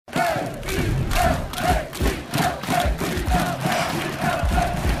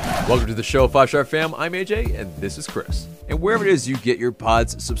Welcome to the show, 5 Star Fam. I'm AJ, and this is Chris. And wherever it is you get your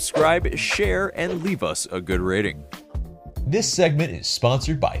pods, subscribe, share, and leave us a good rating. This segment is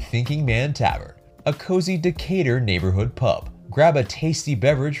sponsored by Thinking Man Tavern, a cozy Decatur neighborhood pub. Grab a tasty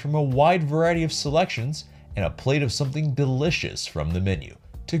beverage from a wide variety of selections and a plate of something delicious from the menu.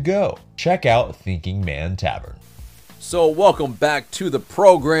 To go, check out Thinking Man Tavern. So welcome back to the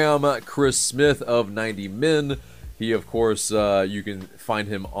program, Chris Smith of 90 Min. He, of course, you can find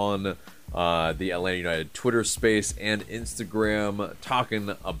him on the Atlanta United Twitter space and Instagram,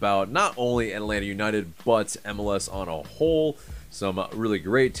 talking about not only Atlanta United, but MLS on a whole. Some really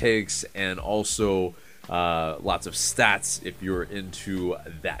great takes, and also lots of stats if you're into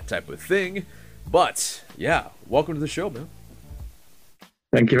that type of thing. But, yeah, welcome to the show, man.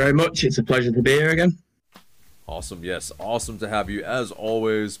 Thank you very much. It's a pleasure to be here again. Awesome, yes. Awesome to have you, as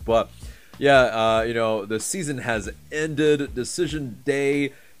always. But, yeah, the season has ended. Decision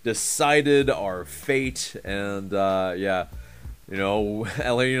day decided our fate. And, LA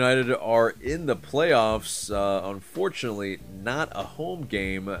United are in the playoffs. Unfortunately, not a home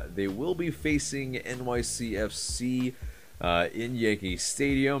game. They will be facing NYCFC in Yankee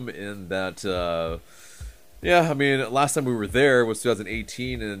Stadium in that... last time we were there was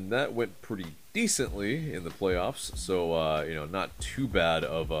 2018, and that went pretty decently in the playoffs. So, not too bad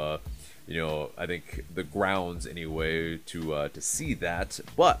of I think the grounds anyway to see that.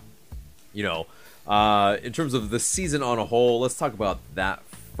 But, in terms of the season on a whole, let's talk about that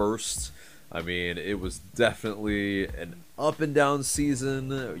first. I mean, it was definitely an up and down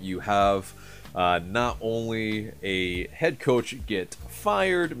season. You have not only a head coach get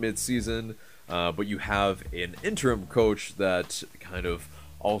fired mid-season, but you have an interim coach that kind of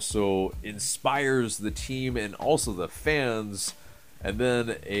also inspires the team and also the fans, and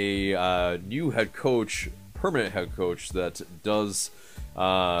then a new head coach, permanent head coach, that does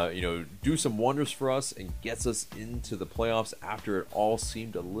do some wonders for us and gets us into the playoffs after it all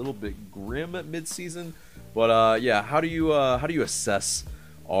seemed a little bit grim mid-season. But how do you assess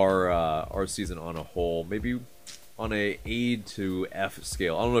our season on a whole? Maybe on a A to F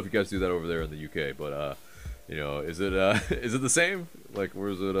scale. I don't know if you guys do that over there in the UK, but is it the same? Like, or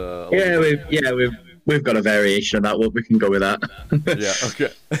is it we've got a variation of that. Well, we can go with that. Yeah.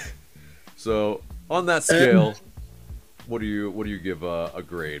 Okay. So on that scale, what do you give a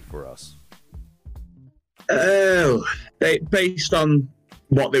grade for us? Based on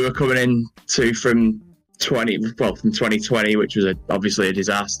what they were coming into from 2020, which was obviously a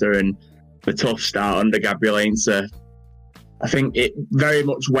disaster and a tough start under Gabriel Ainsa. I think it very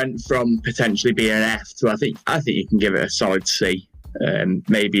much went from potentially being an F to I think you can give it a solid C.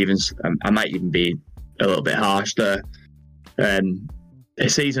 Maybe even I might even be a little bit harsh there. A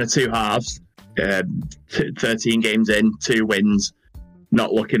season of two halves, 13 games in, 2 wins,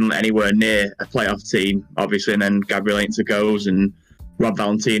 not looking anywhere near a playoff team, obviously, and then Gabriel Ainsa goes and Rob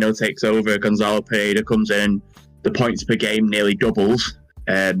Valentino takes over, Gonzalo Pineda comes in, the points per game nearly doubles.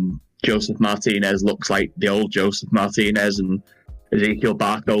 Joseph Martinez looks like the old Joseph Martinez, and Ezequiel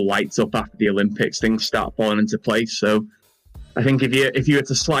Barco lights up after the Olympics. Things start falling into place. So I think if you were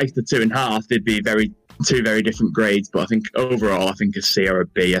to slice the two in half, they'd be two very different grades. But I think overall, I think a C or a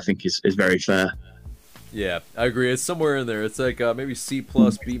B, I think is very fair. Yeah, I agree. It's somewhere in there. It's like maybe C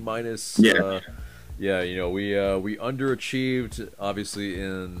plus, B minus. Yeah. We underachieved, obviously,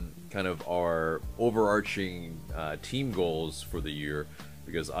 in kind of our overarching team goals for the year.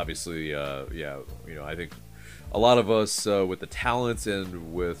 Because obviously, I think a lot of us with the talents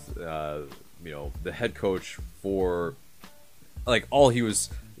and with, the head coach for, like, all he was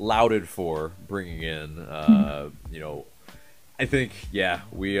lauded for bringing in, I think,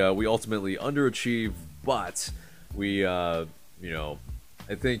 we ultimately underachieved, but we, I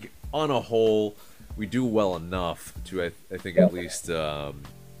think on a whole, we do well enough to, I think at least,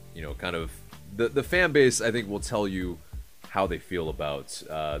 kind of, the fan base, I think, will tell you how they feel about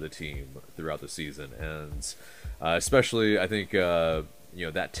the team throughout the season, and especially I think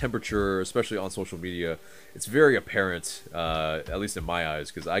that temperature, especially on social media, it's very apparent, at least in my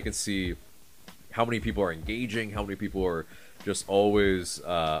eyes, because I can see how many people are engaging, how many people are just always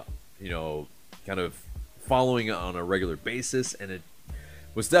kind of following on a regular basis, and it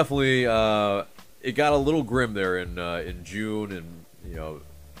was definitely it got a little grim there in June, and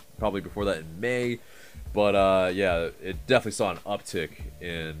probably before that in May. But it definitely saw an uptick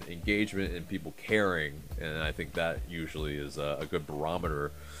in engagement and people caring, and I think that usually is a good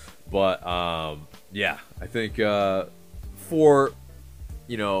barometer. But I think for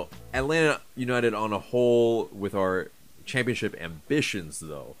Atlanta United on a whole, with our championship ambitions,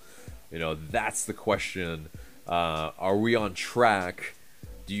 though, that's the question. Are we on track?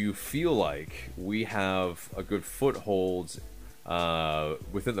 do you feel like we have a good foothold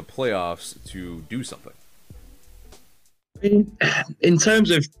within the playoffs to do something? In terms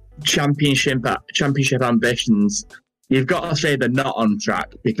of championship ambitions, you've got to say they're not on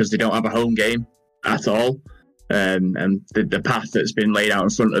track because they don't have a home game at all. And the path that's been laid out in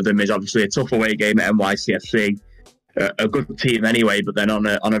front of them is obviously a tough away game at NYCFC. A good team anyway, but then on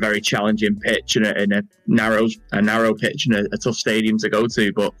a very challenging pitch and a narrow pitch and a tough stadium to go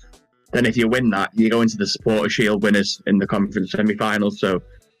to. But then if you win that, you go into the Supporters' Shield winners in the conference semi-finals. So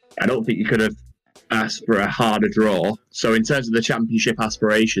I don't think you could have asked for a harder draw. So in terms of the championship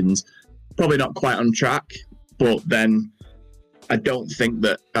aspirations, probably not quite on track. But then I don't think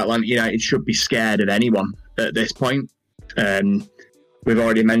that Atlanta United should be scared of anyone at this point. We've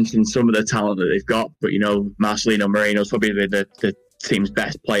already mentioned some of the talent that they've got, but Marcelino Moreno's probably the team's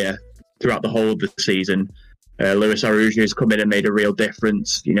best player throughout the whole of the season. Luis Araujo has come in and made a real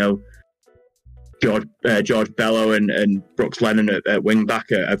difference. George Bello and Brooks Lennon at wing back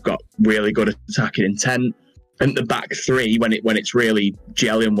have got really good attacking intent. And the back three, when it's really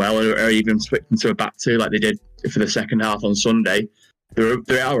gelling well, or even switching to a back two like they did for the second half on Sunday,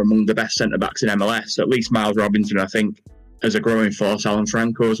 they are among the best centre backs in MLS. At least Miles Robinson, I think, as a growing force, Alan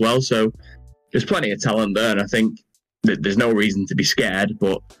Franco as well. So there's plenty of talent there, and I think that there's no reason to be scared.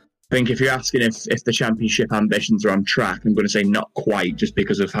 But I think if you're asking if the championship ambitions are on track, I'm going to say not quite, just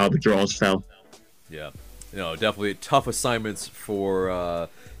because of how the draws fell. Yeah, definitely tough assignments for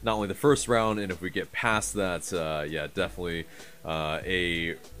not only the first round, and if we get past that, definitely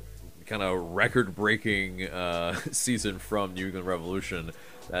a kind of record-breaking season from New England Revolution.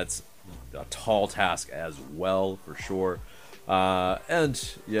 That's a tall task as well, for sure. You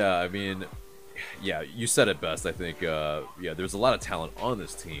said it best. I think there's a lot of talent on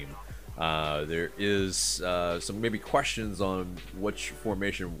this team. There is some maybe questions on which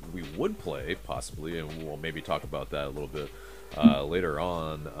formation we would play, possibly, and we'll maybe talk about that a little bit later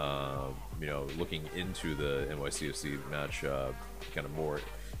on. Looking into the NYCFC match kind of more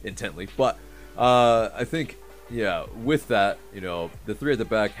intently, but I think. Yeah, with that, the three at the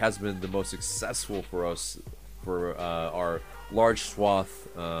back has been the most successful for us for our large swath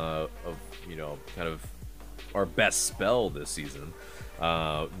of, kind of our best spell this season.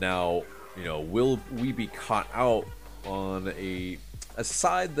 Now, will we be caught out on a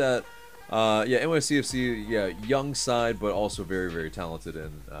side that, NYCFC, young side, but also very, very talented,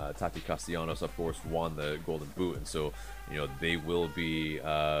 and Tati Castellanos, of course, won the Golden Boot, and so, they will be,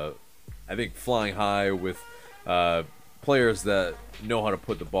 I think, flying high with players that know how to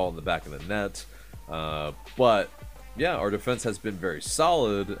put the ball in the back of the net. But yeah, our defense has been very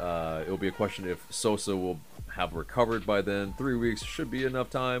solid. It'll be a question if Sosa will have recovered by then. 3 weeks should be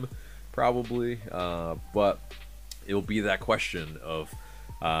enough time, probably. But it'll be that question of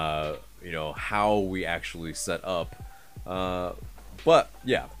how we actually set up. But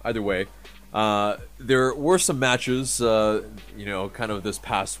yeah, either way. There were some matches, kind of this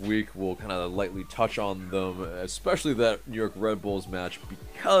past week. We'll kind of lightly touch on them, especially that New York Red Bulls match,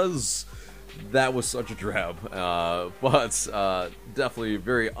 because that was such a drab. But definitely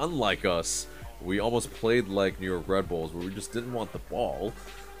very unlike us. We almost played like New York Red Bulls, where we just didn't want the ball.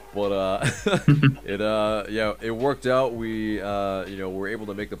 But it worked out. We were able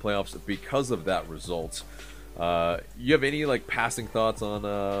to make the playoffs because of that result. You have any passing thoughts on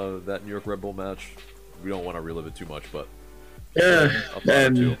that New York Red Bull match? We don't want to relive it too much, but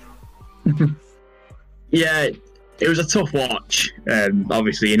yeah, it was a tough watch.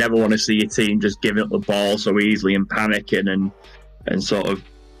 Obviously, you never want to see your team just giving up the ball so easily and panicking and sort of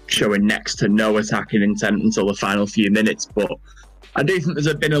showing next to no attacking intent until the final few minutes. But I do think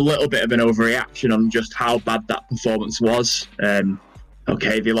there's been a little bit of an overreaction on just how bad that performance was.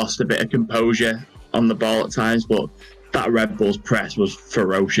 They lost a bit of composure on the ball at times, but that Red Bulls press was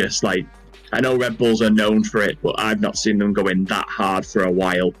ferocious. I know Red Bulls are known for it, but I've not seen them go in that hard for a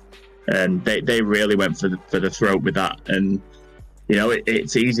while. And they really went for the throat with that. And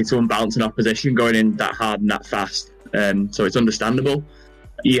it's easy to unbalance an opposition going in that hard and that fast. So it's understandable.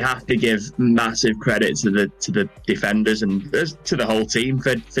 You have to give massive credit to the defenders and to the whole team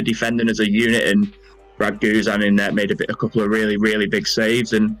for defending as a unit. And Brad Guzan in there made a couple of really, really big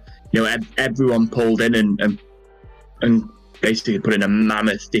saves. And everyone pulled in and basically put in a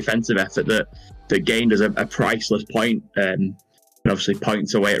mammoth defensive effort that gained us a priceless point. And obviously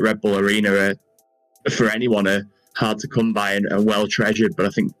points away at Red Bull Arena for anyone are hard to come by and well treasured. But I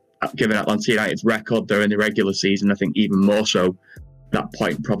think given Atlanta United's record during the regular season, I think even more so, that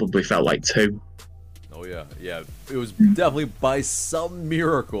point probably felt like 2. Oh yeah. It was definitely by some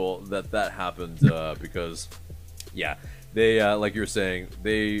miracle that happened because they like you were saying,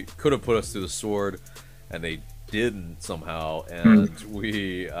 they could have put us to the sword, and they didn't somehow, and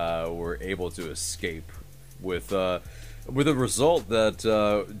we were able to escape with a result that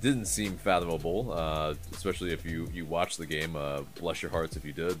didn't seem fathomable, especially if you watched the game. Bless your hearts if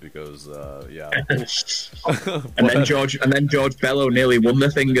you did, because yeah. and then George Bello nearly won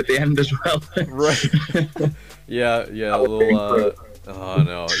the thing at the end as well. Right. Yeah, a little. Oh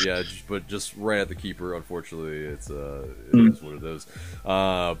no, yeah, but just right at the keeper. Unfortunately, it is what it is.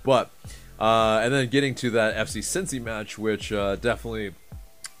 And then getting to that FC Cincy match, which definitely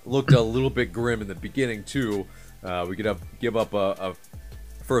looked a little bit grim in the beginning too. We could give up a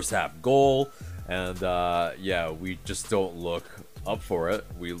first half goal, and yeah, we just don't look up for it.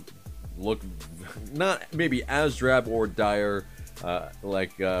 We look not maybe as drab or dire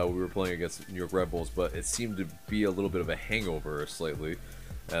like we were playing against New York Red Bulls, but it seemed to be a little bit of a hangover slightly,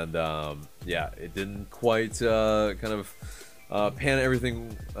 and yeah, it didn't quite kind of pan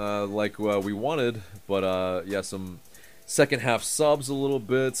everything like we wanted, but yeah, some second half subs a little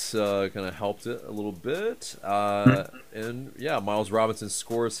bit kind of helped it a little bit, and yeah, Miles Robinson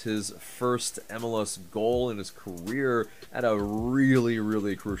scores his first MLS goal in his career at a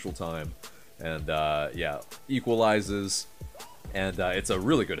really crucial time, and yeah, equalizes, and it's a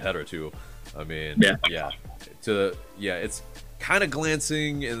really good header too. I mean, yeah, it's kind of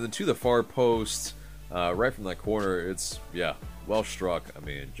glancing and then to the far post, right from that corner. It's well struck. I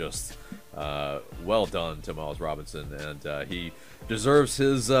mean, just well done to Miles Robinson, and he deserves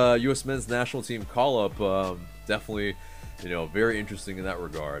his U.S. men's national team call-up. Definitely, very interesting in that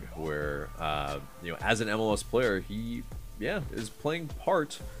regard, where as an MLS player, he is playing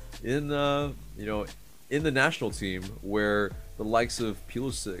part in in the national team, where the likes of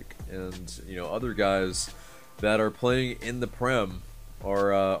Pulisic and other guys that are playing in the Prem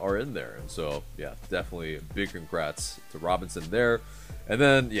are in there. And so yeah, definitely big congrats to Robinson there. And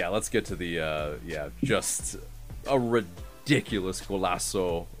then let's get to the just a ridiculous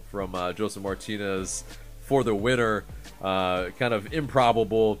golazo from Josef Martinez for the winner. Kind of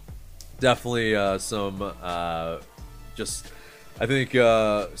improbable, definitely some just I think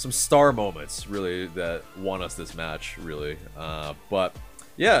some star moments really that won us this match really. But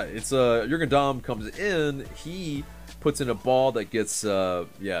yeah, it's Jurgen Damm comes in, he puts in a ball that gets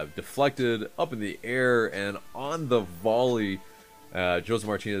deflected up in the air, and on the volley, Josef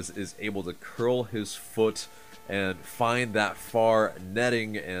Martinez is able to curl his foot and find that far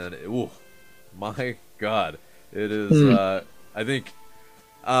netting, and my God, it is I think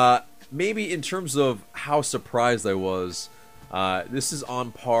maybe in terms of how surprised I was, this is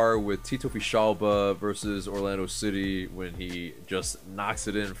on par with Tito Fischalba versus Orlando City when he just knocks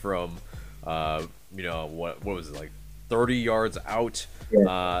it in from what was it, like 30 yards out.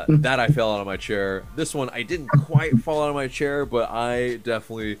 That I fell out of my chair. This one I didn't quite fall out of my chair, but I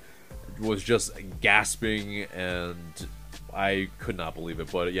definitely was just gasping, and I could not believe it.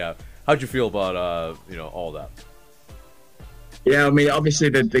 But yeah, how'd you feel about all that? Yeah, I mean, obviously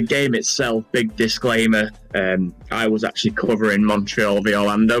the game itself, big disclaimer, I was actually covering Montreal v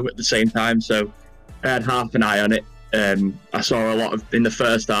Orlando at the same time, so I had half an eye on it. I saw a lot of, in the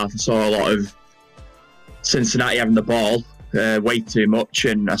first half, I saw a lot of Cincinnati having the ball way too much,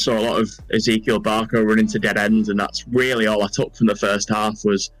 and I saw a lot of Ezequiel Barco running to dead ends, and that's really all I took from the first half.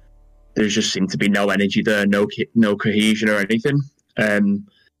 Was there just seemed to be no energy there, no cohesion or anything.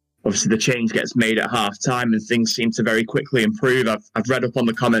 Obviously, the change gets made at half-time, and things seem to very quickly improve. I've read up on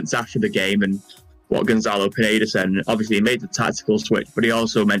the comments after the game and what Gonzalo Pineda said. And obviously, he made the tactical switch, but he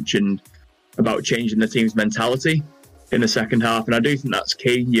also mentioned about changing the team's mentality in the second half, and I do think that's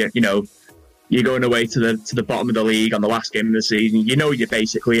key. You're going away to the bottom of the league on the last game of the season. You're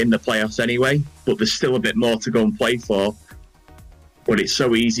basically in the playoffs anyway, but there's still a bit more to go and play for. But it's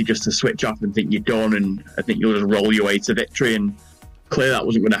so easy just to switch off and think you're done, and I think you'll just roll your way to victory. And clearly that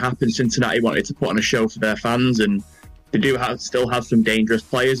wasn't going to happen. Cincinnati wanted to put on a show for their fans, and they do still have some dangerous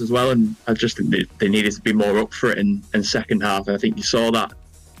players as well. And I just think they needed to be more up for it in second half. I think you saw that.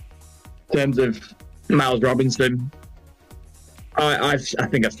 In terms of Miles Robinson, I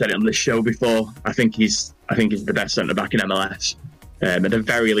think I've said it on this show before. I think he's the best centre back in MLS. At the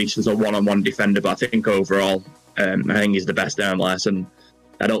very least, as a one-on-one defender, but I think overall, I think he's the best in MLS, and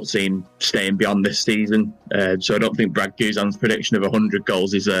I don't see him staying beyond this season. So I don't think Brad Guzan's prediction of 100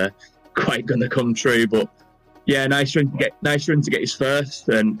 goals is quite going to come true. But yeah, nice run to get his first,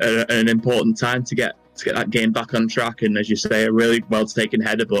 and an important time to get that game back on track. And as you say, a really well taken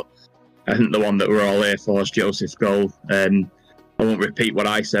header. But I think the one that we're all here for is Josef's goal. I won't repeat what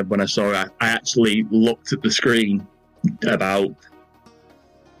I said when I saw it. I actually looked at the screen about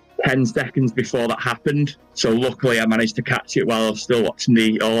 10 seconds before that happened. So luckily I managed to catch it while I was still watching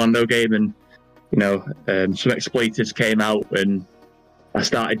the Orlando game, and some expletives came out, and I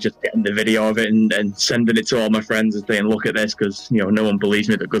started just getting the video of it and sending it to all my friends and saying, look at this, because no one believes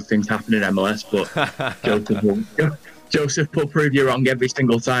me that good things happen in MLS, but Joseph will prove you wrong every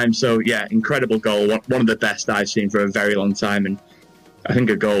single time. So yeah, incredible goal, one of the best I've seen for a very long time, and I think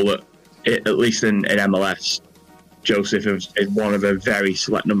a goal that, at least in MLS, Joseph is one of a very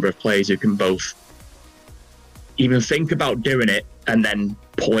select number of players who can both even think about doing it and then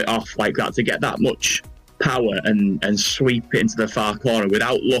pull it off like that, to get that much power and sweep it into the far corner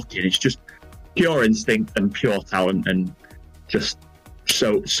without looking. It's just pure instinct and pure talent, and just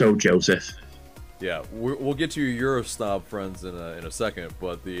so Joseph. Yeah, we'll get to your Eurosnob friends in a second,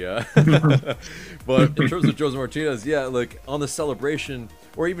 but but in terms of Josef Martinez, yeah, like on the celebration,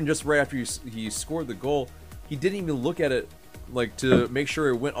 or even just right after he scored the goal, he didn't even look at it like to make sure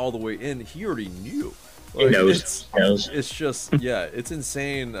it went all the way in. He already knew. Like, he knows. It's just it's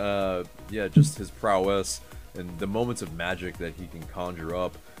insane. Just his prowess and the moments of magic that he can conjure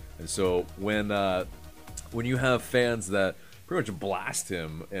up. And so when you have fans that pretty much blast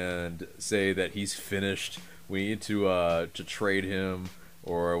him and say that he's finished, we need to trade him,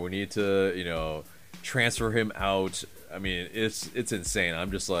 or we need to transfer him out. I mean, it's insane.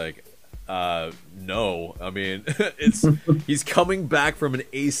 I'm just like, no. I mean, he's coming back from an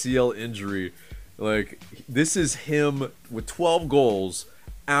ACL injury. Like, this is him with 12 goals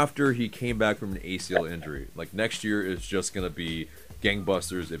after he came back from an ACL injury. Like, next year is just gonna be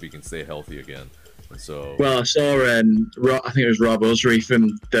gangbusters if he can stay healthy again. And so, well, I saw I think it was Rob Usry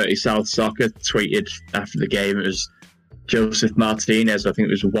from Dirty South Soccer tweeted after the game. It was Josef Martinez. I think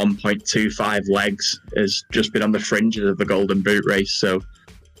it was 1.25 legs, has just been on the fringes of the Golden Boot race. So,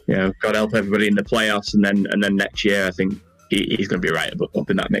 God help everybody in the playoffs, and then next year I think he's going to be right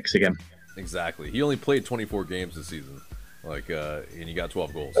up in that mix again. Exactly. He only played 24 games this season, and he got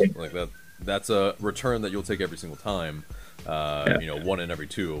 12 goals. Like that's a return that you'll take every single time. One in every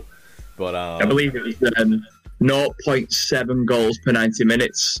two. But I believe it was 0.7 goals per 90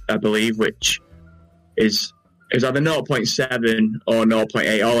 minutes. I believe, which is either 0.7 or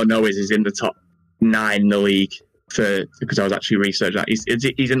 0.8. All I know is he's in the top 9 in the league because I was actually researching that.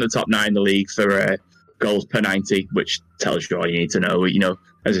 He's in the top 9 in the league for goals per 90, which tells you all you need to know.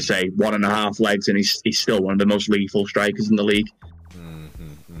 As I say, 1.5 legs, and he's still one of the most lethal strikers in the league.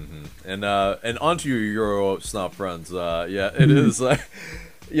 And onto your Euro snob friends. It is like,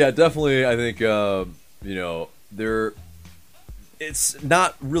 definitely. I think it's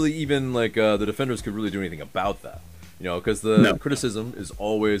not really even like the defenders could really do anything about that. Because the criticism is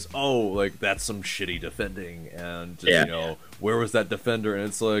always, like that's some shitty defending, and where was that defender? And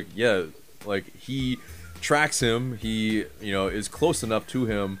it's like, like he tracks him. He is close enough to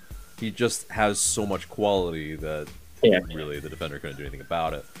him. He just has so much quality that really the defender couldn't do anything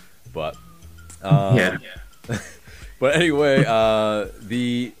about it. But but anyway,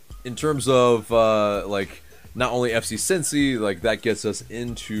 in terms of like not only FC Cincy, like that gets us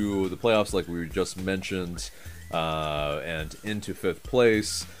into the playoffs, like we just mentioned, and into 5th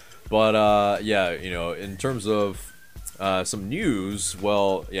place. But in terms of some news,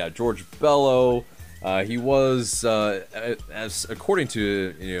 George Bello, he was as according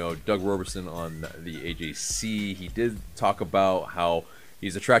to Doug Roberson on the AJC, he did talk about how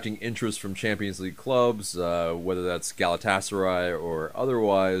he's attracting interest from Champions League clubs, whether that's Galatasaray or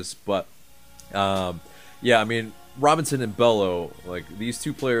otherwise. But I mean, Robinson and Bello, like these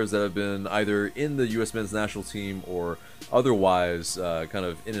two players that have been either in the U.S. men's national team or otherwise kind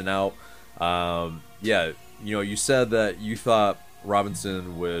of in and out. You said that you thought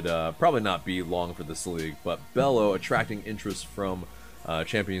Robinson would probably not be long for this league, but Bello attracting interest from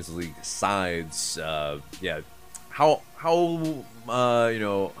Champions League sides. How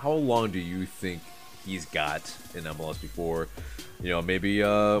long do you think he's got in MLS before maybe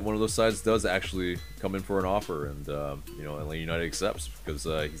one of those sides does actually come in for an offer, and LA United accepts, because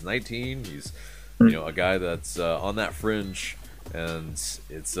he's 19, he's a guy that's on that fringe, and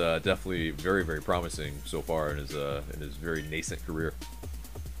it's definitely very, very promising so far in his very nascent career.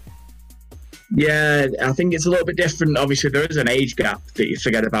 Yeah, I think it's a little bit different. Obviously, there is an age gap that you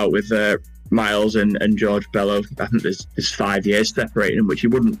forget about with Miles and George Bello. I think there's 5 years separating them, which you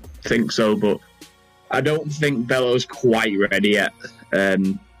wouldn't think so, but I don't think Bello's quite ready yet.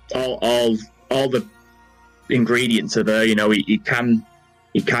 All the ingredients are there. He can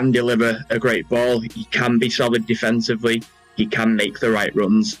deliver a great ball. He can be solid defensively. He can make the right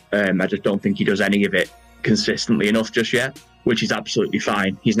runs. I just don't think he does any of it consistently enough just yet, which is absolutely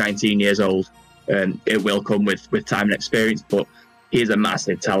fine. He's 19 years old, and it will come with time and experience. But he is a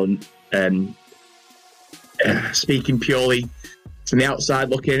massive talent. Speaking purely from the outside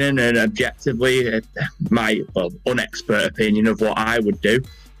looking in and objectively, my unexpert opinion of what I would do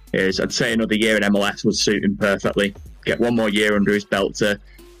is I'd say another year in MLS would suit him perfectly. Get one more year under his belt,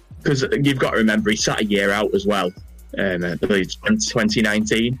 because you've got to remember he sat a year out as well. I believe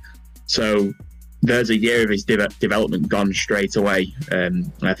 2019. So there's a year of his development gone straight away.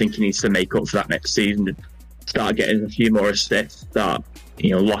 I think he needs to make up for that next season and start getting a few more assists, start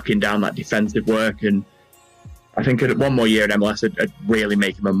locking down that defensive work. And I think one more year in MLS would really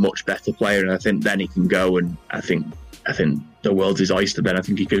make him a much better player. And I think then he can go, and I think the world's his oyster then. I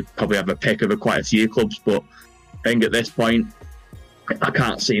think he could probably have a pick of quite a few clubs, but I think at this point I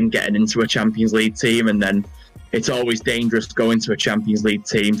can't see him getting into a Champions League team. And then it's always dangerous going to a Champions League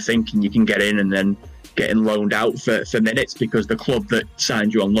team thinking you can get in and then getting loaned out for minutes, because the club that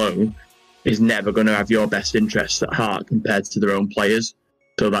signed you on loan is never going to have your best interests at heart compared to their own players.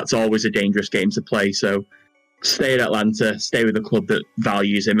 So that's always a dangerous game to play. So stay at Atlanta, stay with a club that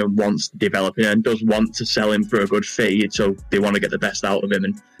values him and wants to develop him and does want to sell him for a good fee. So they want to get the best out of him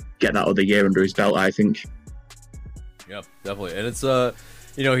and get that other year under his belt, I think. Yeah, definitely. And it's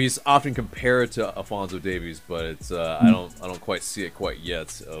he's often compared to Alphonso Davies, but it's I don't quite see it quite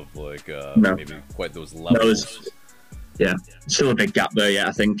yet of maybe quite those levels. Yeah, still a big gap there. Yeah,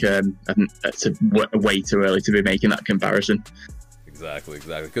 I think it's way too early to be making that comparison. Exactly.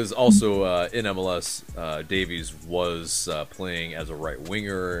 Because also in MLS, Davies was playing as a right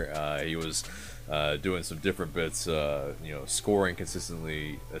winger. He was doing some different bits, scoring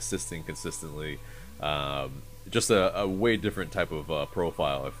consistently, assisting consistently. Just a way different type of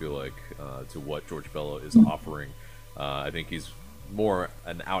profile, I feel like, to what George Bello is offering. I think he's more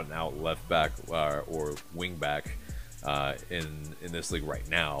an out-and-out left back or wing back in this league right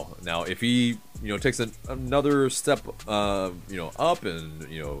now. Now, if he takes another step up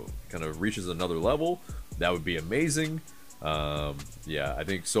and kind of reaches another level, that would be amazing. I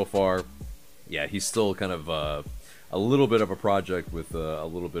think so far, he's still kind of a little bit of a project with a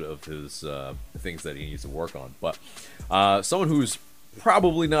little bit of his things that he needs to work on. But someone who's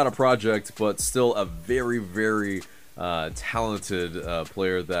probably not a project, but still a very, very talented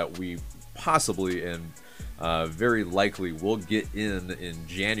player that we possibly and very likely will get in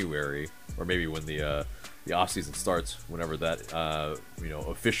January, or maybe when the offseason starts, whenever that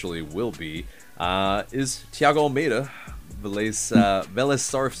officially will be, is Thiago Almeida, Vélez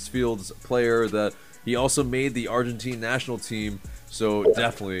Sarsfield's player that he also made the Argentine national team. So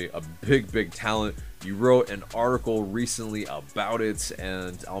definitely a big talent. You wrote an article recently about it,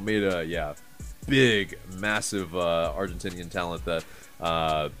 and Almeida, big, massive Argentinian talent that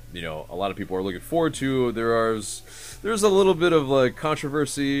a lot of people are looking forward to. There's a little bit of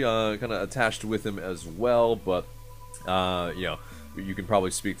controversy kind of attached with him as well, but you can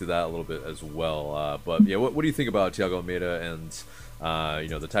probably speak to that a little bit as well. But what do you think about Thiago Almeida and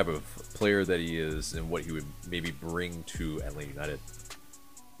the type of player that he is and what he would maybe bring to Atlanta United?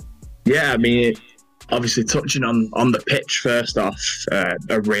 Yeah, I mean, obviously touching on the pitch first off,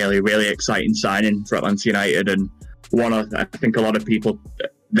 a really, really exciting signing for Atlanta United, and I think a lot of people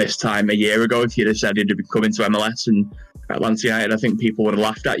this time a year ago, if you'd have said he'd be coming to MLS and Atlanta United, I think people would have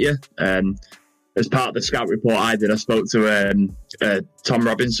laughed at you. As part of the scout report I did, I spoke to Tom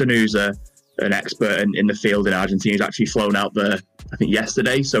Robinson, who's an expert in the field in Argentina. He's actually flown out there, I think,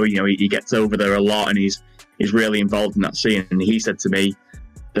 yesterday. So, he gets over there a lot and he's really involved in that scene. And he said to me,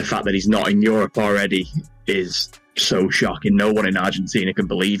 the fact that he's not in Europe already is so shocking. No one in Argentina can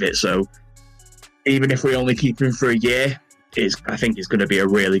believe it. So even if we only keep him for a year, I think it's going to be a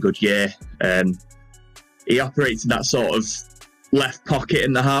really good year. He operates in that sort of left pocket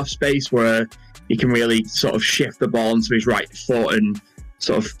in the half space where he can really sort of shift the ball onto his right foot and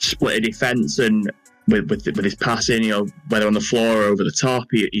sort of split a defence. And with his passing, whether on the floor or over the top,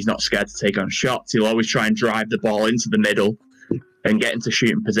 he's not scared to take on shots. He'll always try and drive the ball into the middle and get into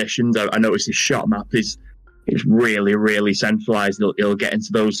shooting positions. I noticed his shot map is really, really centralised. He'll get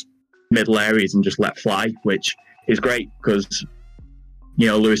into those middle areas and just let fly, which is great because,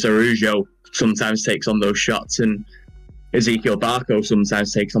 Luis Araujo sometimes takes on those shots and Ezequiel Barco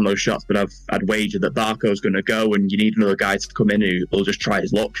sometimes takes on those shots, but I'd wager that Barco's going to go and you need another guy to come in who will just try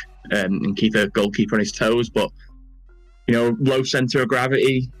his luck and keep the goalkeeper on his toes. But, low centre of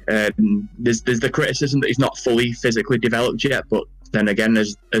gravity. There's the criticism that he's not fully physically developed yet, but then again,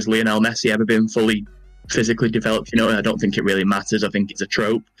 has Lionel Messi ever been fully physically developed? I don't think it really matters. I think it's a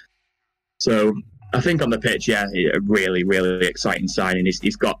trope. So I think on the pitch, a really, really exciting signing.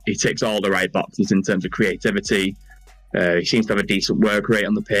 He ticks all the right boxes in terms of creativity. He seems to have a decent work rate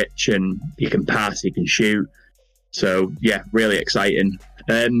on the pitch, and he can pass, he can shoot. So yeah, really exciting.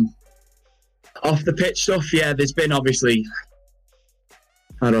 Off the pitch stuff, yeah, there's been obviously,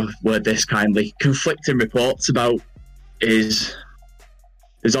 I don't word this kindly, conflicting reports about there's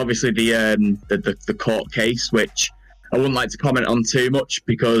obviously the court case, which I wouldn't like to comment on too much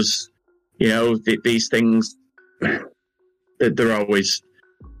because, you know, these things, they're always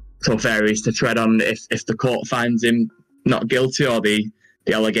tough areas to tread on. If the court finds him not guilty or the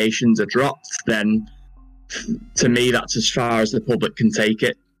allegations are dropped, then to me that's as far as the public can take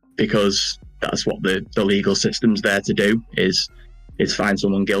it, because that's what the legal system's there to do, is find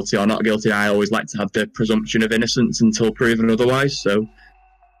someone guilty or not guilty. I always like to have the presumption of innocence until proven otherwise. So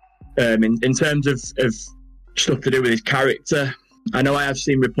in terms of stuff to do with his character, I know I have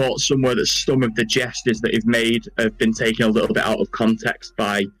seen reports somewhere that some of the gestures that he's made have been taken a little bit out of context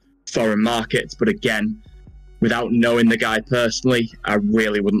by foreign markets, but again, without knowing the guy personally, I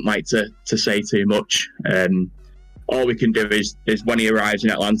really wouldn't like to say too much. All we can do is when he arrives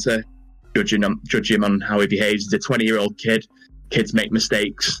in Atlanta, judge him on how he behaves. He's a 20-year-old kid. Kids make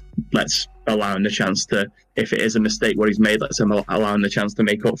mistakes. Let's allow him the chance to, if it is a mistake what he's made, let's allow him the chance to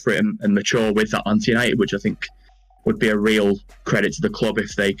make up for it and mature with Atlanta United, which I think would be a real credit to the club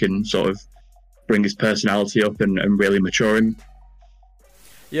if they can sort of bring his personality up and really mature him.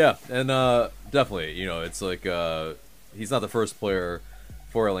 Yeah, and definitely, you know, it's like he's not the first player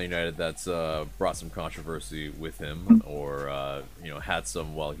for LA United that's brought some controversy with him or, you know, had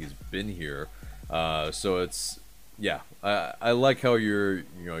some while he's been here. So it's, yeah, I like how you're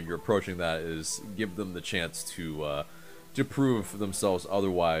approaching that, is give them the chance to prove themselves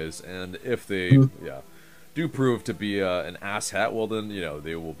otherwise, and if they do prove to be an asshat, well then, you know,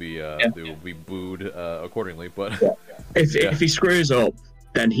 they will be booed accordingly. But if he screws up,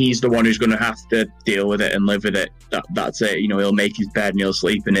 then he's the one who's going to have to deal with it and live with it. That's it. You know, he'll make his bed and he'll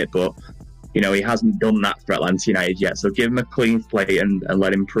sleep in it, but you know, he hasn't done that for Atlanta United yet. So give him a clean slate and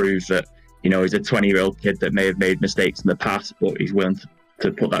let him prove that, you know, he's a 20-year-old kid that may have made mistakes in the past, but he's willing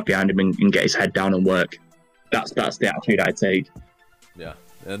to put that behind him and get his head down and work. That's the attitude I take. Yeah,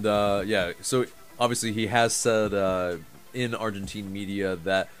 and so obviously he has said in Argentine media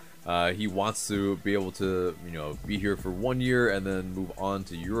that he wants to be able to, you know, be here for 1 year and then move on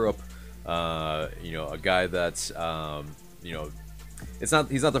to Europe. You know, a guy that's, you know, he's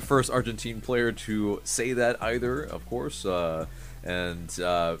not the first Argentine player to say that either, of course. And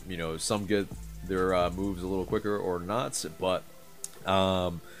you know, some get their moves a little quicker or not, but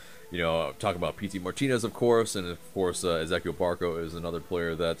you know, talk about Pity Martinez, of course, and of course Ezequiel Barco is another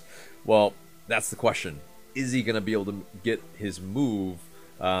player that, well, that's the question: is he going to be able to get his move?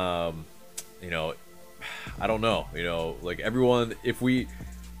 You know, I don't know. You know, like everyone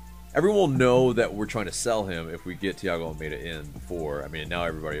will know that we're trying to sell him if we get Thiago Almeida in before. I mean, now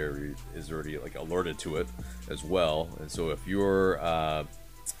everybody is already like alerted to it as well. And so if you're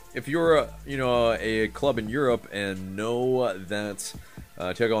you know, a club in Europe and know that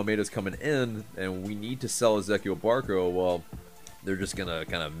Thiago Almeida is coming in and we need to sell Ezequiel Barco, well, they're just gonna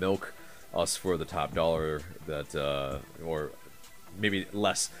kind of milk us for the top dollar that, or maybe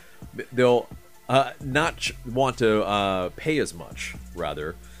less. They'll not want to pay as much,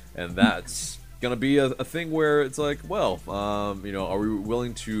 rather. And that's going to be a thing where it's like, well, you know, are we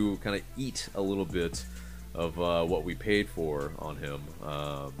willing to kind of eat a little bit of what we paid for on him?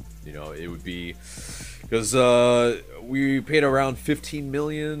 You know, it would be, because we paid around 15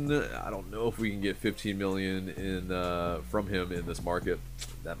 million. I don't know if we can get 15 million in from him in this market.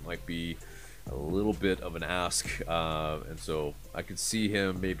 That might be a little bit of an ask. And so I could see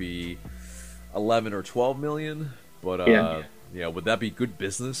him maybe 11 or 12 million. But yeah, would that be good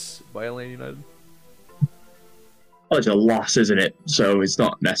business by Atlanta United? Well, it's a loss, isn't it? So it's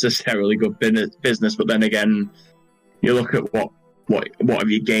not necessarily good business. But then again, you look at what have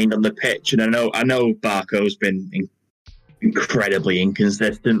you gained on the pitch, and I know Barco's been incredibly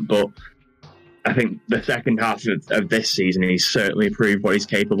inconsistent, but I think the second half of this season, he's certainly proved what he's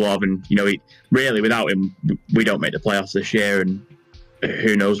capable of. And you know, without him, we don't make the playoffs this year, and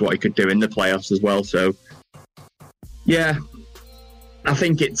who knows what he could do in the playoffs as well. So yeah, I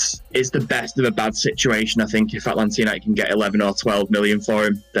think it's the best of a bad situation. I think if Atlanta United can get 11 or 12 million for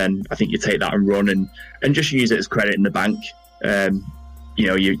him, then I think you take that and run and just use it as credit in the bank. You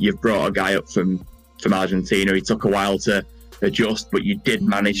know, you've brought a guy up from Argentina. He took a while to adjust, but you did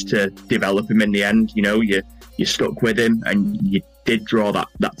manage to develop him in the end. You know, you stuck with him and you did draw that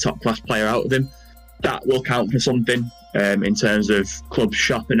top class player out of him. That will count for something in terms of clubs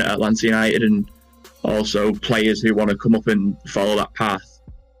shopping at Atlanta United, and also players who want to come up and follow that path.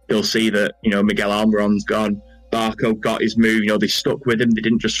 They'll see that, you know, Miguel Almiron's gone, Barco got his move, they stuck with him. They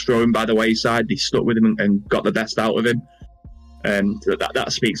didn't just throw him by the wayside. They stuck with him and got the best out of him. That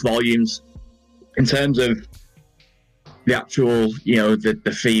speaks volumes. In terms of the actual,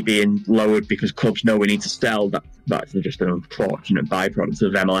 the fee being lowered because clubs know we need to sell, that's just an unfortunate byproduct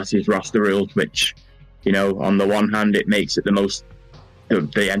of MLS's roster rules, which, on the one hand, it makes it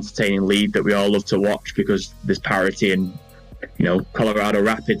the entertaining league that we all love to watch because there's parity and, Colorado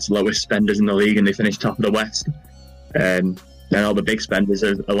Rapids, lowest spenders in the league, and they finished top of the West. And all the big spenders,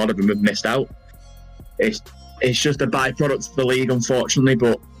 a lot of them have missed out. It's just a byproduct of the league, unfortunately,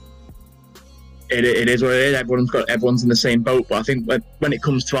 but it is what it is. Everyone's in the same boat. But I think when it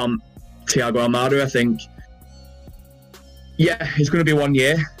comes to Thiago Almada, I think, it's going to be 1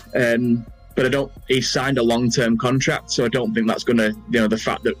 year. But he's signed a long-term contract, so I don't think that's going to, the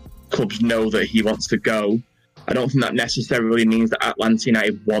fact that clubs know that he wants to go, I don't think that necessarily means that Atlanta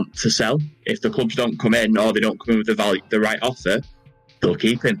United want to sell. If the clubs don't come in or they don't come in with the right offer, they'll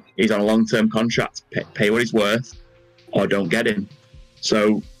keep him. He's on a long-term contract. Pay what he's worth, or don't get him.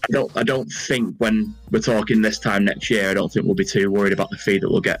 So I don't think when we're talking this time next year, I don't think we'll be too worried about the fee that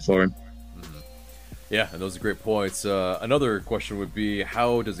we'll get for him. Yeah, and those are great points. Another question would be,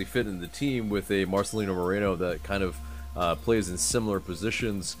 how does he fit in the team with a Marcelino Moreno that kind of plays in similar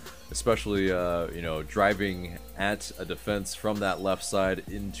positions, especially driving at a defense from that left side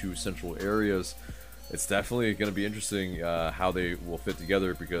into central areas? It's definitely going to be interesting how they will fit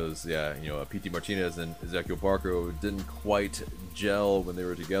together because, Pity Martinez and Ezequiel Barco didn't quite gel when they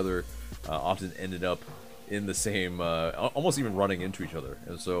were together, often ended up in the same, almost even running into each other.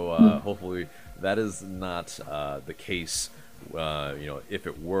 And so hopefully that is not the case, if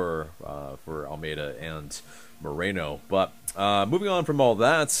it were for Almada and Moreno. But moving on from all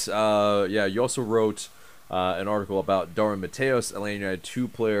that, you also wrote an article about Darwin Mateos, Atlanta United 2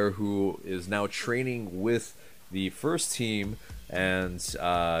 player who is now training with the first team, and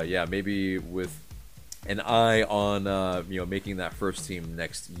maybe with an eye on making that first team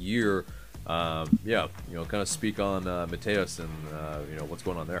next year. Kind of speak on Mateos and what's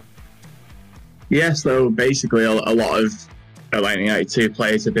going on there. Yeah, so basically a lot of Atlanta United 2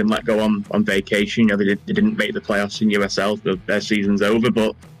 players have been let go on vacation. They didn't make the playoffs in USL, so their season's over.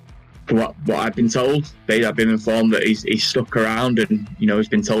 But what I've been told, I've been informed that he's stuck around and he's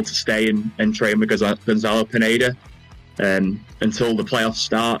been told to stay and train with Gonzalo Pineda until the playoffs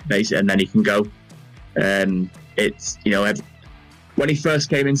start, basically, and then he can go. It's when he first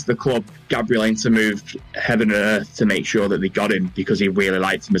came into the club, Gabriel Ainsa moved heaven and earth to make sure that they got him because he really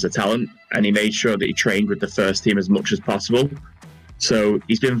liked him as a talent, and he made sure that he trained with the first team as much as possible. So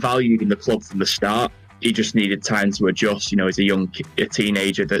he's been valued in the club from the start. He just needed time to adjust. He's a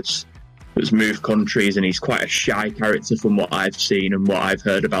teenager that's moved countries, and he's quite a shy character from what I've seen and what I've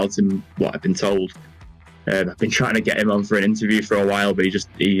heard about him, what I've been told. I've been trying to get him on for an interview for a while, but he's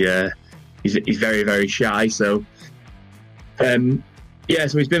very, very shy. So.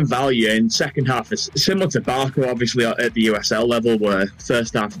 So he's been valued in second half, similar to Barco, obviously, at the USL level, where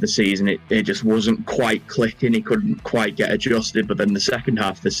first half of the season it just wasn't quite clicking. He couldn't quite get adjusted, but then the second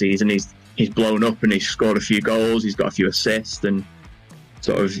half of the season he's blown up and he's scored a few goals, he's got a few assists, and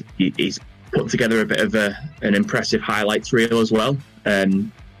sort of he's put together a bit of an impressive highlights reel as well. But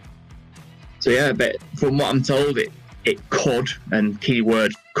from what I'm told, it could, and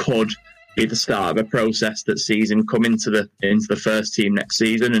keyword could, be the start of a process that sees him come into the first team next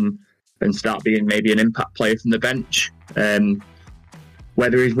season and start being maybe an impact player from the bench.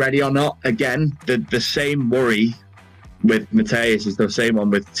 Whether he's ready or not, again, the same worry with Mateus is the same one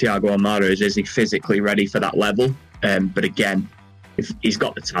with Thiago Almada, is he physically ready for that level? But again, if he's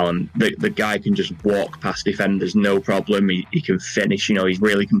got the talent, the guy can just walk past defenders, no problem. He can finish, he's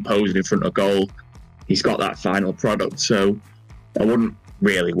really composed in front of goal. He's got that final product, so I wouldn't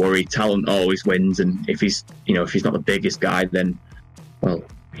really worry. Talent always wins, and if he's not the biggest guy, then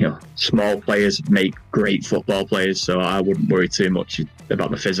small players make great football players, so I wouldn't worry too much about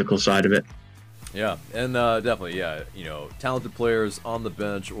the physical side of it. Yeah, and definitely, talented players on the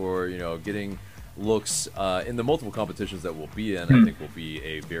bench or getting looks in the multiple competitions that we'll be in, I think will be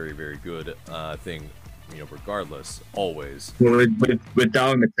a very, very good thing, regardless, always. Well, with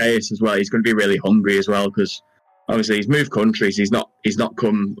Darwin Mateus as well, he's going to be really hungry as well, because obviously he's moved countries. He's not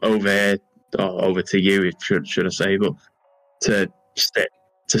come over here, or over to you, should I say, but to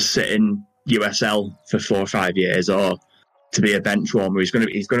sit in USL for 4 or 5 years, or to be a bench warmer. He's going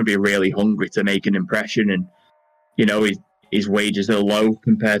to be really hungry to make an impression, and his wages are low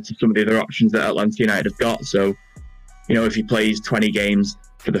compared to some of the other options that Atlanta United have got. So if he plays 20 games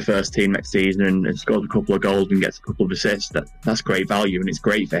for the first team next season and scores a couple of goals and gets a couple of assists, that's great value, and it's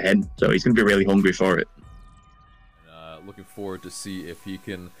great for him. So he's going to be really hungry for it. forward to see if he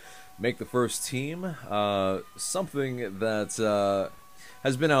can make the first team. Something that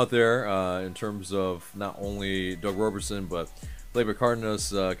has been out there in terms of not only Doug Roberson, but Gleyber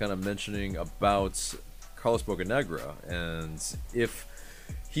Cardenas kind of mentioning about Carlos Bocanegra, and if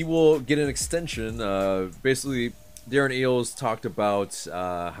he will get an extension. Basically, Darren Eales talked about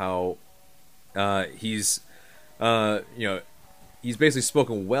how he's basically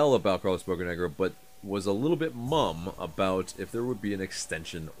spoken well about Carlos Bocanegra, but was a little bit mum about if there would be an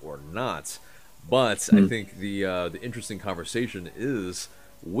extension or not. But I think the interesting conversation is,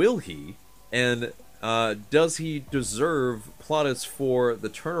 will he, and does he deserve plaudits for the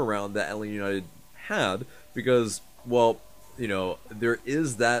turnaround that Atlanta United had? Because, well, there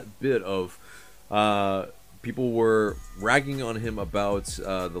is that bit of people were ragging on him about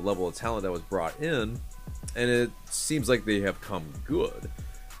the level of talent that was brought in, and it seems like they have come good.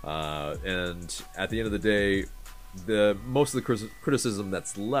 And at the end of the day, most of the criticism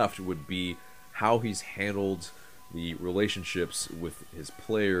that's left would be how he's handled the relationships with his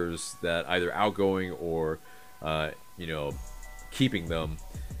players, that either outgoing or keeping them.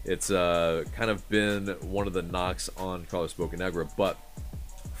 It's kind of been one of the knocks on Carlos Bocanegra. But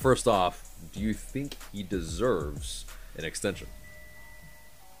first off, do you think he deserves an extension?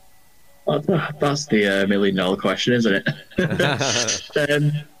 Well, that's the $1 million question, isn't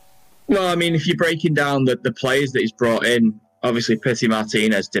it? Well, I mean, if you're breaking down the players that he's brought in, obviously Pity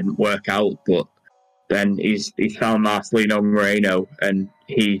Martinez didn't work out, but then he's found Marcelino Moreno, and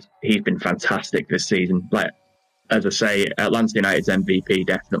he's been fantastic this season. Like, as I say, Atlanta United's MVP,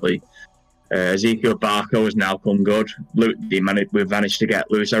 definitely. Ezequiel Barco has now come good. We've managed to get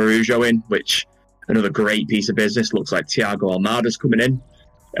Luis Araujo in, which another great piece of business. Looks like Thiago Almada's coming in.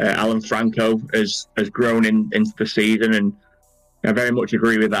 Alan Franco has grown into the season, and I very much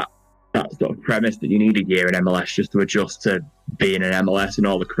agree with that sort of premise that you need a year in MLS just to adjust to being in MLS and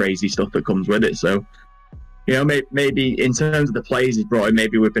all the crazy stuff that comes with it. So, maybe in terms of the players he's brought in,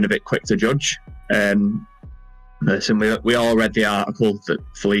 maybe we've been a bit quick to judge. Listen, we all read the article that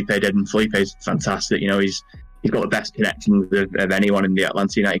Felipe did, and Felipe's fantastic. He's got the best connections of anyone in the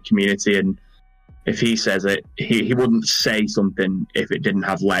Atlanta United community, and if he says it, he wouldn't say something if it didn't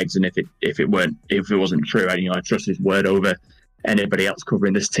have legs, and if it wasn't true. I trust his word over anybody else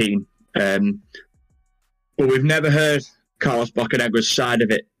covering this team. But we've never heard Carlos Bocanegra's side of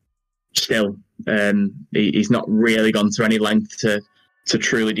it. Still, he's not really gone to any length to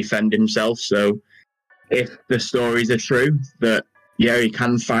truly defend himself. So, if the stories are true, that he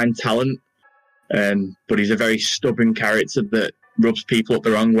can find talent, but he's a very stubborn character that rubs people up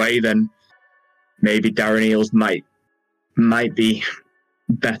the wrong way, then maybe Darren Eales might be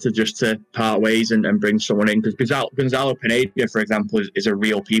better just to part ways and bring someone in. Because Gonzalo Pineda, for example, is a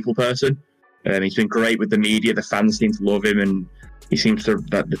real people person. He's been great with the media. The fans seem to love him, and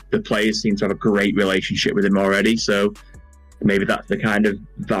the players seem to have a great relationship with him already. So maybe that's the kind of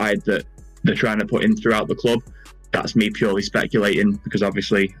vibe that they're trying to put in throughout the club. That's me purely speculating, because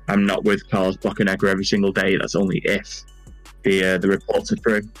obviously I'm not with Carlos Bocanegra every single day. That's only if the reports are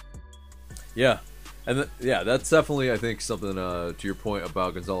true. Yeah. And that's definitely, I think, something to your point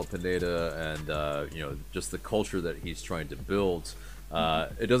about Gonzalo Pineda and just the culture that he's trying to build.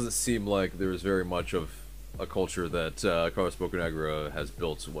 It doesn't seem like there's very much of a culture that Carlos Bocanegra has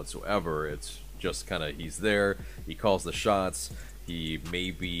built whatsoever. It's just kind of, he's there, he calls the shots, he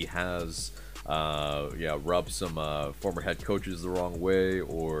maybe has rubbed some former head coaches the wrong way,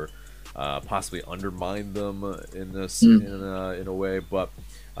 or possibly undermined them in a way. But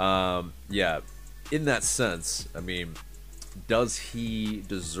in that sense, I mean, does he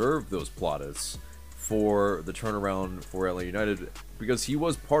deserve those plaudits for the turnaround for LA United? Because he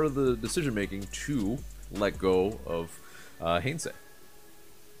was part of the decision making to let go of Heinze. I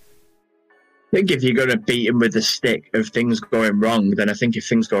think if you're going to beat him with the stick of things going wrong, then I think if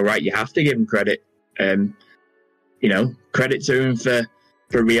things go right, you have to give him credit. Credit to him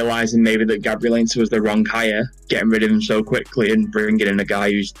for realising maybe that Gabriel Heinze was the wrong hire, getting rid of him so quickly and bringing in a guy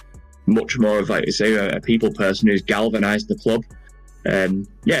who's much more of, like you say, a people person who's galvanised the club.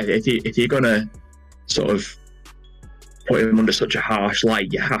 If you're going to sort of put him under such a harsh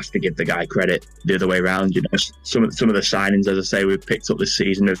light, you have to give the guy credit the other way around. Some of the signings, as I say, we've picked up this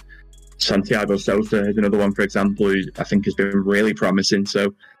season of Santiago Sosa is another one, for example, who I think has been really promising.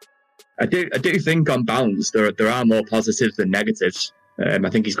 So I do think on balance there are more positives than negatives. I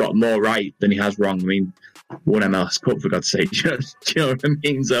think he's got more right than he has wrong. I mean, won MLS Cup, for God's sake. Do you know what I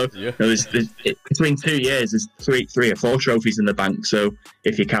mean? So there's between 2 years, there's three or four trophies in the bank. So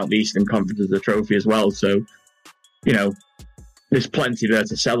if you count the Eastern Conference as a trophy as well, so there's plenty there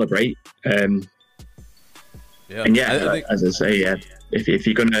to celebrate. Yeah, And yeah, I think as I say, yeah, if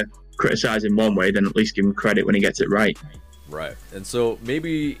you're gonna criticize him one way, then at least give him credit when he gets it right. right. And so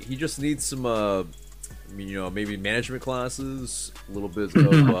maybe he just needs some, maybe management classes, a little bit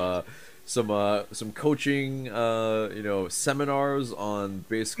of some coaching, seminars on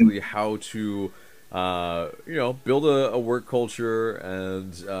basically how to, build a work culture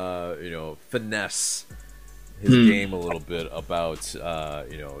and finesse his game a little bit about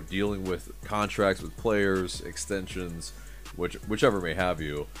dealing with contracts with players, extensions, whichever may have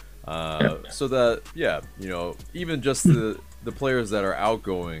you, so that even just the players that are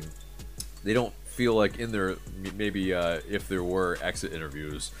outgoing, they don't feel like in their maybe if there were exit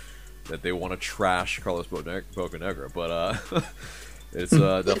interviews that they want to trash Carlos Bocanegra, but it's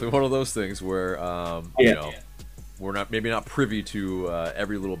definitely one of those things where we're not privy to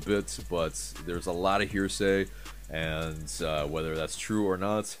every little bit, but there's a lot of hearsay, and whether that's true or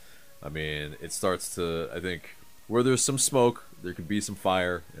not, I mean, it starts to, I think, where there's some smoke, there could be some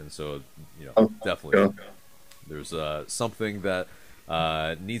fire, and so definitely there's something that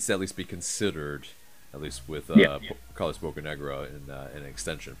needs to at least be considered, at least with Carlos Bocanegra in an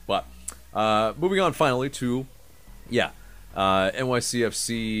extension. But moving on finally to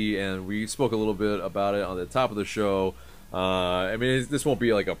NYCFC, and we spoke a little bit about it on the top of the show. I mean, this won't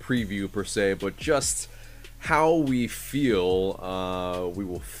be like a preview per se, but just how we feel we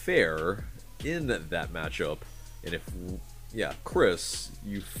will fare in that matchup. And if, Chris,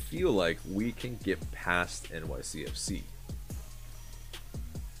 you feel like we can get past NYCFC?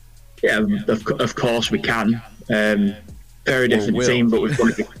 Yeah, of course we can. Very different team, but we've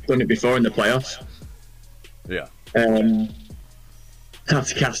done it before in the playoffs. Yeah.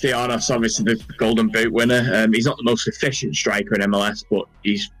 Tati Castellanos, obviously the Golden Boot winner. He's not the most efficient striker in MLS, but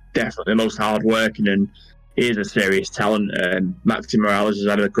he's definitely the most hard-working, and he is a serious talent. Maxi Morales has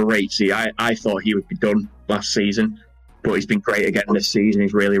had a great season. I thought he would be done last season, but he's been great again this season.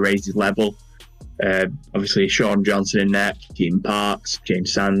 He's really raised his level. Obviously, Sean Johnson in net, Keaton Parks,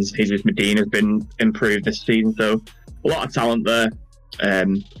 James Sands, Jesus Medina has been improved this season. So a lot of talent there,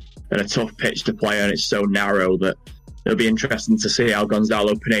 and a tough pitch to play on. It's so narrow that it'll be interesting to see how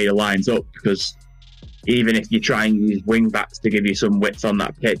Gonzalo Pineda lines up, because even if you try and use wing backs to give you some width on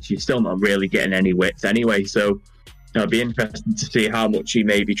that pitch, you're still not really getting any width anyway. So it'll be interesting to see how much he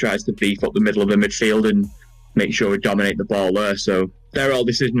maybe tries to beef up the middle of the midfield and make sure we dominate the ball there. So they're all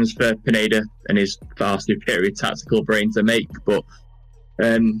decisions for Pineda and his far superior tactical brain to make. But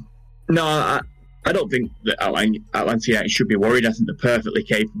I don't think that Atlanta United should be worried. I think they're perfectly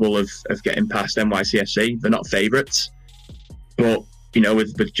capable of getting past NYCFC. They're not favourites. But,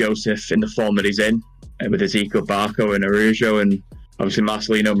 with Joseph in the form that he's in, and with Ezekiel Barco and Araujo, and obviously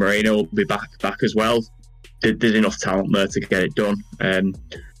Marcelino Moreno will be back as well, there's enough talent there to get it done.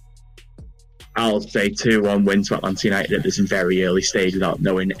 I'll say 2-1 win to Atlanta United at this very early stage without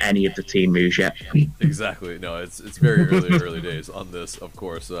knowing any of the team moves yet. Exactly. No, it's very early days on this, of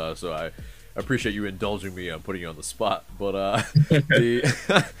course. So I appreciate you indulging me on putting you on the spot. But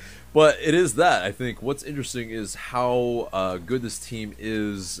but it is that. I think what's interesting is how good this team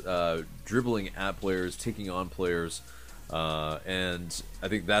is dribbling at players, taking on players. And I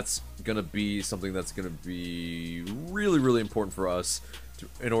think that's going to be something that's going to be really, really important for us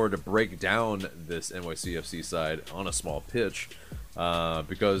in order to break down this NYCFC side on a small pitch.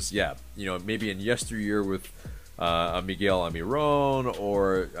 Because, maybe in yesteryear with Miguel Almiron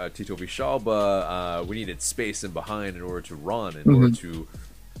or Tito Villalba, we needed space in behind in order to run, in order to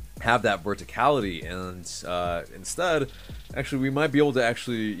have that verticality. And instead, actually, we might be able to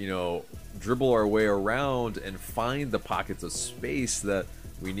actually, dribble our way around and find the pockets of space that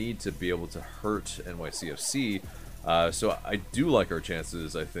we need to be able to hurt NYCFC. So I do like our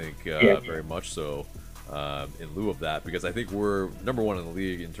chances, I think, very much so, in lieu of that, because I think we're number one in the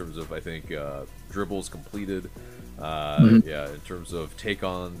league in terms of, I think, dribbles completed. In terms of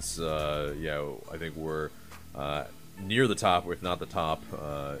take-ons, I think we're near the top, if not the top,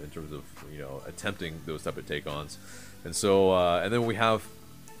 in terms of, attempting those type of take-ons. And so, and then we have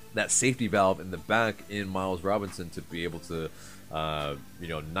that safety valve in the back in Miles Robinson to be able to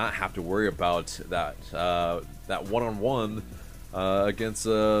not have to worry about that one-on-one against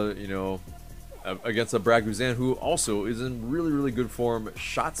against a Brad Guzan, who also is in really, really good form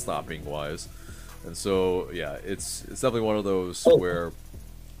shot stopping wise. And so it's definitely one of those where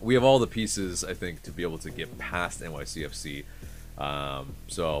we have all the pieces, I think, to be able to get past NYCFC.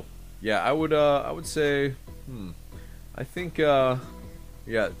 So I would say I think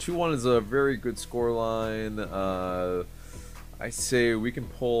 2-1 is a very good scoreline. I say we can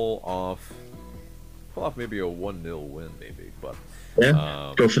pull off maybe a 1-0 win, maybe. But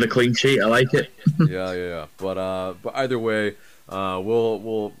Yeah, go for the clean sheet. I like it. Yeah. But either way,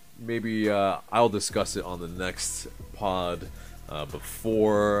 we'll maybe I'll discuss it on the next pod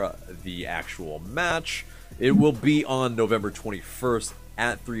before the actual match. It will be on November 21st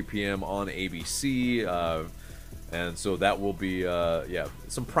at 3 p.m. on ABC, and so that will be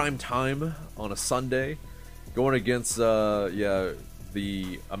some prime time on a Sunday, going against the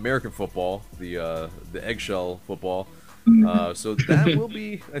American football, the eggshell football. So that will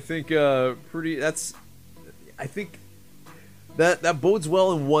be, I think, pretty. I think that bodes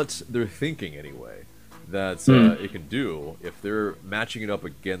well in what they're thinking anyway. That it can do if they're matching it up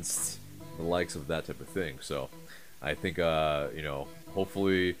against the likes of that type of thing. So I think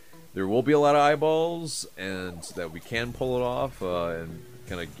hopefully there will be a lot of eyeballs and that we can pull it off and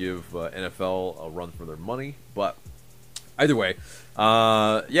kind of give NFL a run for their money. But either way,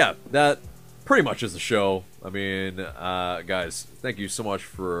 that pretty much is the show. I mean, guys, thank you so much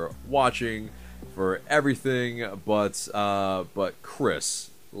for watching, for everything. But Chris,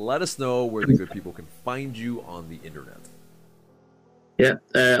 let us know where the good people can find you on the internet. Yeah,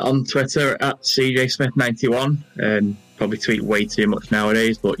 on Twitter at CJSmith91. Probably tweet way too much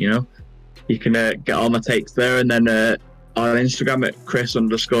nowadays, but you can get all my takes there. And then on Instagram at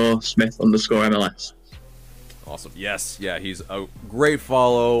Chris_Smith_MLS. Awesome. Yes. Yeah, he's a great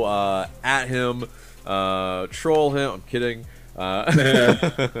follow. At him. Troll him. I'm kidding. But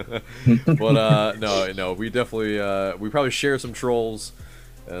no, we definitely we probably share some trolls,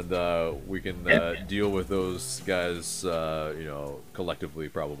 and we can deal with those guys collectively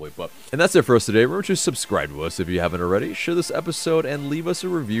probably. And that's it for us today. Remember to subscribe to us if you haven't already, share this episode, and leave us a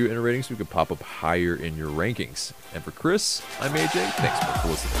review and a rating so we can pop up higher in your rankings. And for Chris, I'm AJ. Thanks for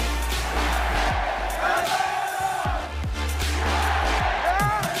listening.